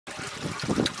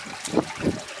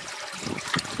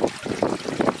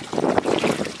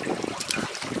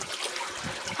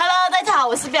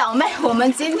我是表妹，我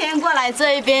们今天过来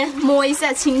这一边摸一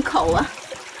下青口啊，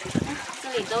这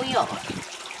里都有。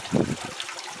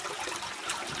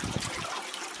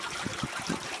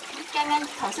刚刚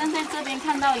好像在这边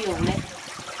看到有嘞。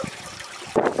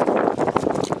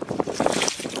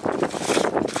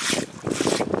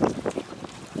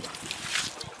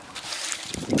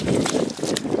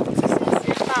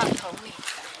这些大头米，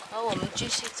然后我们继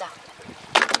续找。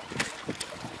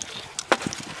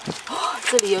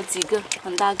 这里有几个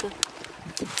很大个，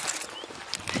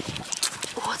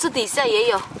哇，这底下也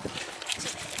有，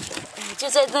就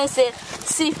在那些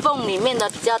细缝里面的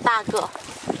比较大个。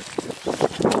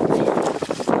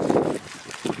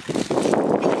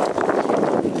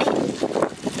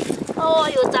哦，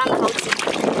又粘了好几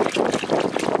个，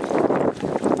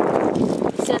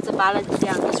一下子拔了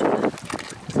2个出来。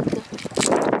这个，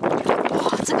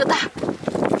哇，这个大，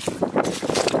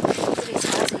这里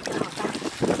插着一个好大。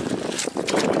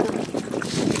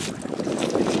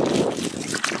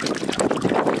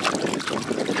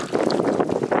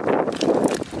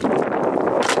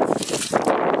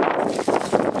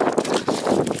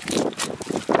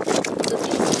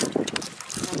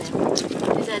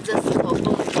 这石头缝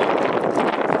里面，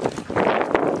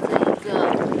这1个、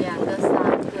2个、3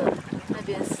个，那边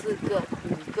4个、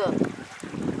5个，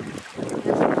那个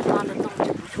挖的洞就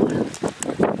不错了。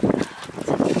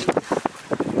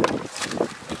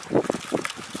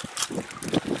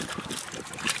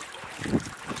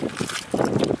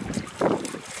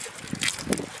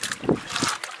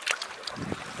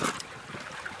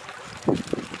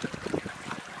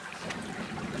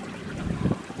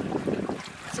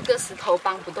这个石头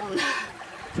搬不动的，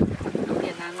有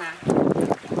点难拿，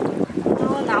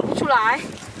哦，拿不出来。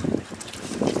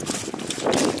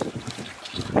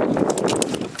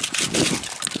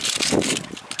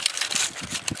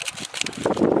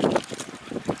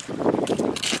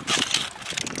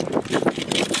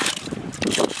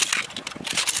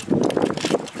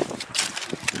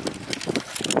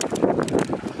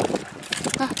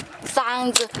啊，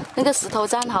粘着那个石头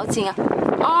粘好紧啊！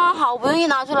啊，好不容易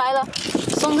拿出来了。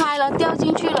 松开了，掉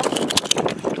进去了，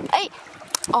哎，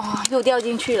哦，又掉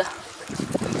进去了，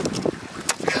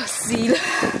可惜了。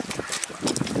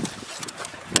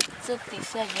这底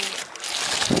下也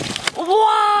有，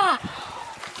哇，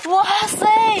哇塞，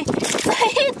这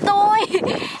一堆，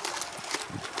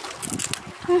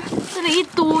这里一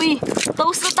堆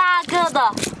都是大个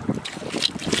的。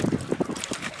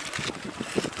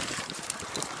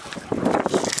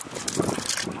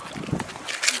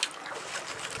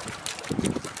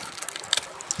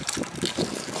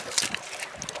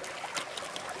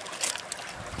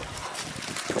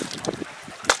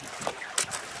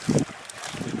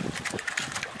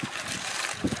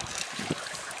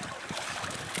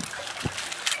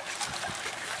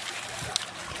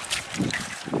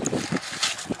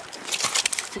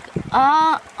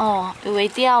 啊，哦，以为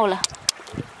掉了，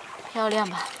漂亮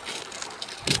吧？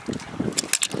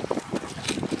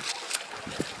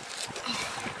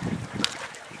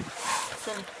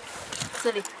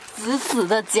这里死死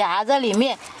的夹在里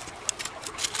面，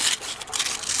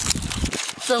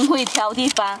真会挑地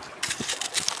方，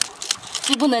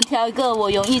就不能挑一个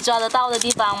我容易抓得到的地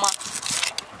方吗？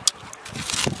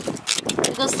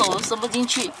这个手伸不进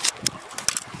去，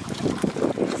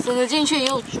伸了进去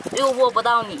又握不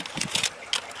到你。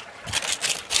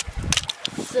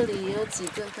 这里也有几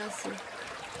个，但是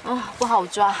啊不好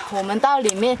抓。我们到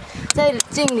里面，在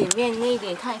镜里面那一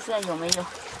点看一下有没有。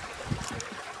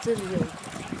这里有一个。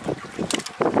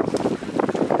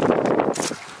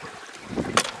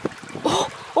哦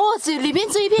哦，这里面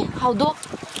这一片好多，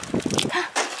看，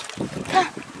看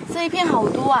这一片好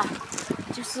多啊，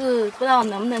就是不知道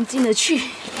能不能进得去。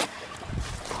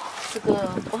这个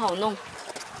不好弄。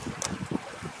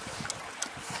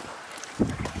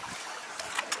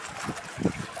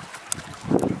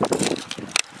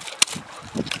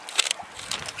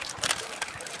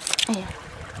 哎呀，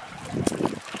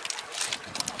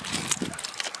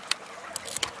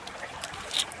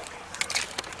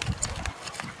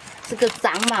这个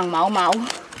长满毛毛，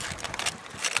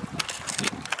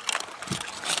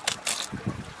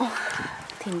哦，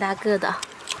挺大个的，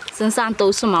身上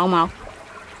都是毛毛，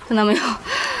看到没有？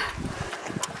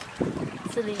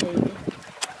这里有一个，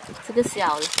这个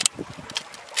小了，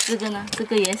这个呢，这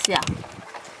个也小。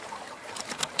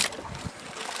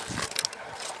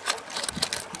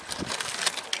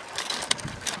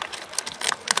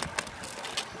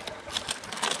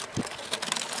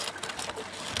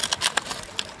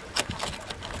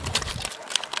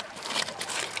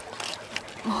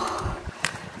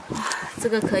 这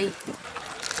个可以。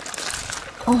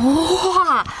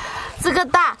哇，这个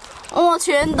大，哇，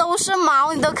全都是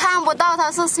毛，你都看不到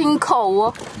它是心口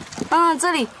哦。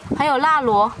这里还有辣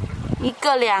螺，一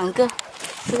个两个，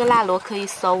这个辣螺可以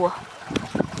收哦，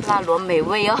辣螺美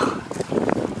味哦。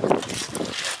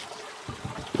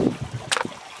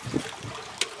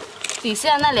底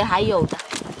下那里还有的，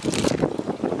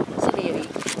这里有一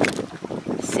个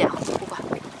小，不管。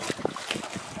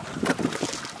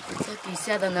这底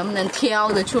下的能不能挑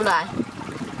得出来？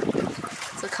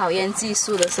这考验技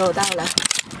术的时候到了。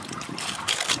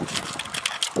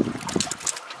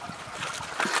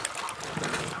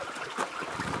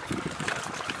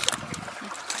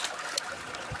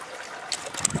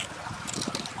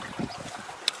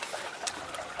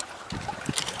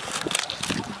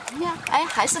哎，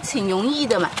还是挺容易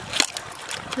的嘛，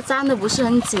它粘的不是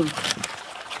很紧。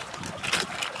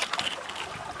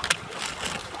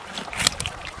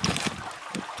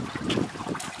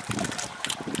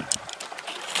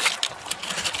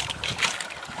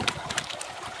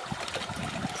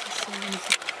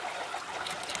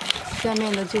下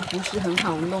面的就不是很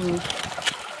好弄了。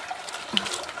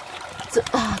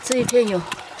这一片有。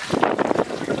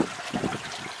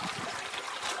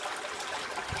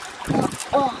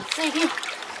哦，这一片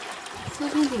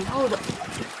挺厚的。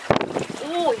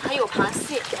哦，还有螃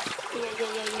蟹。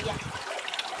呀！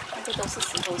这都是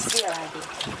石头蟹来的。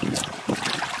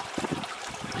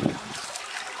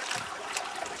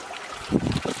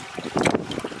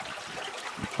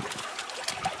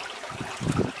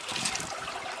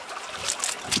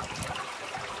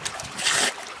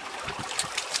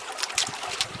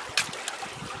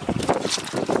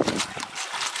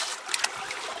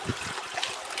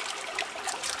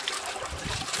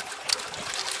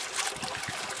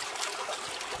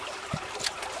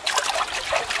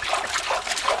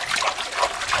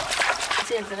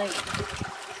之类的，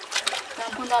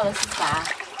刚碰到的是啥？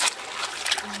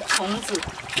虫子。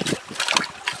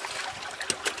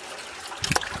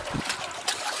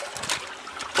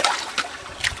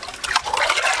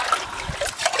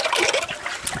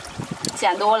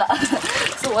想多了，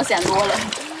是我想多了。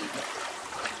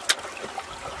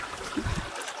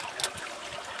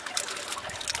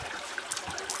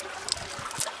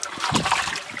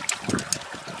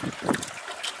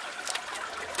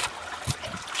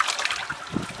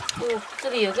这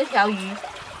里有个条鱼，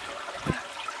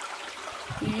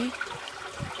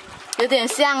有点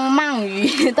像鳗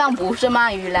鱼，但不是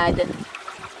鳗鱼来的，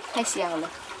太小了。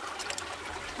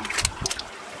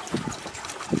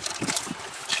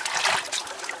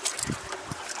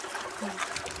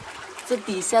这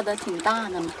底下的挺大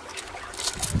的嘛，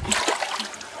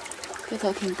个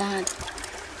头挺大的，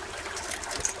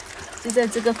就在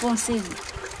这个缝隙里。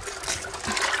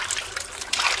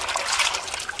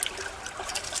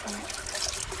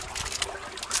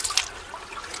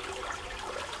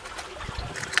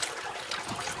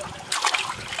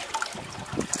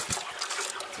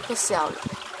这个小了。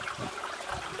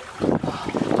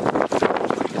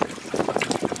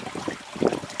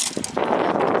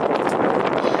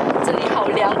这里好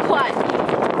凉快，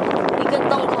一个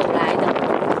洞口来的，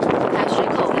排水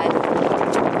口来的。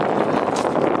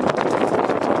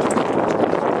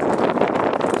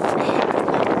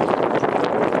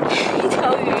一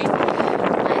条鱼，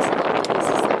白色的鱼是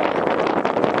什么？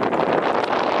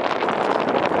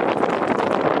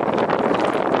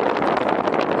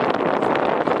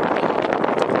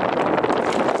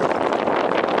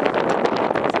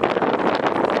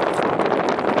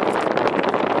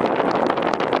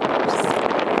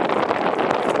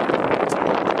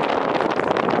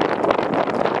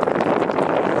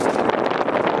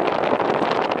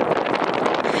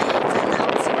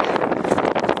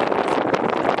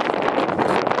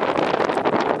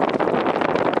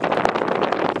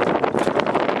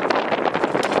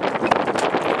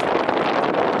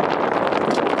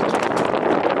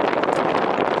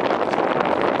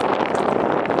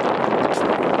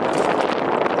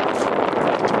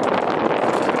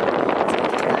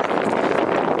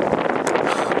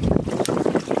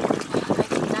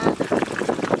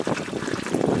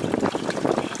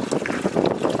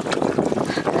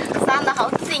好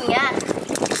紧啊！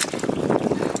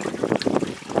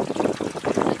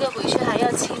这个回去还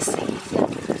要清洗一下。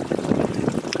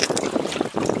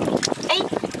哎，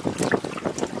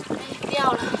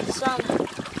掉了，算了。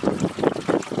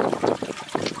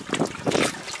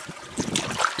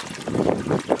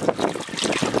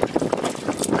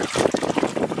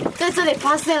在这里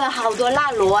发现了好多辣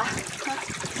螺啊，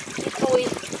一堆，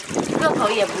个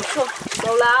头也不错，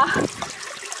走了啊。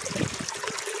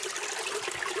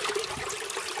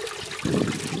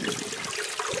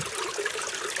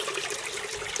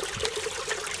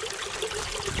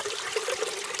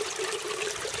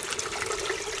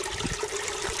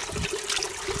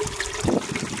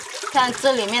像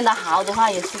这里面的蚝的话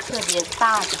也是特别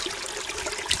大的。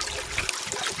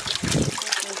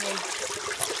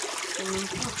今天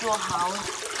不捉蚝了，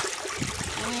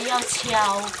因为要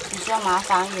敲比较麻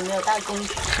烦，也没有带工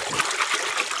具。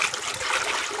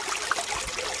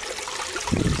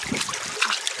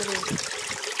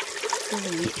这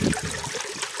里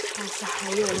看一下还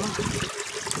有吗？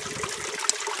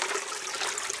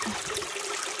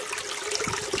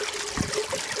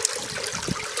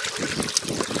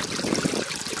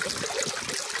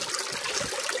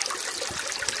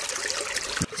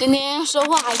今天收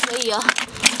获还可以哦，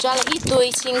抓了一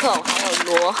堆青口，还有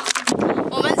螺。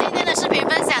我们今天的视频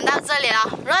分享到这里了，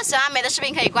如果喜欢美的视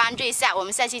频可以关注一下，我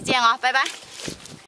们下期见哦，拜拜。